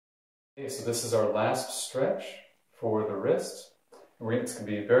Okay, so this is our last stretch for the wrist. It's going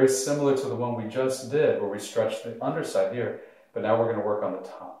to be very similar to the one we just did where we stretched the underside here, but now we're going to work on the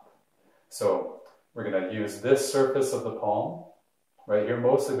top. So we're going to use this surface of the palm right here,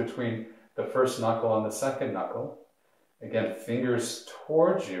 mostly between the first knuckle and the second knuckle. Again, fingers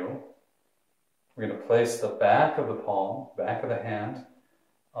towards you. We're going to place the back of the palm, back of the hand,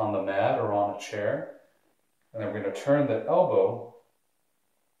 on the mat or on a chair. And then we're going to turn the elbow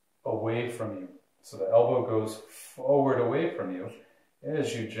away from you. So the elbow goes forward away from you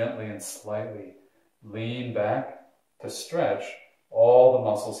as you gently and slightly lean back to stretch all the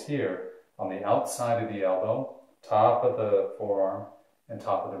muscles here on the outside of the elbow, top of the forearm, and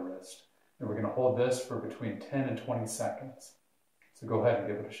top of the wrist. And we're going to hold this for between 10 and 20 seconds. So go ahead and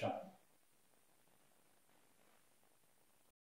give it a shot.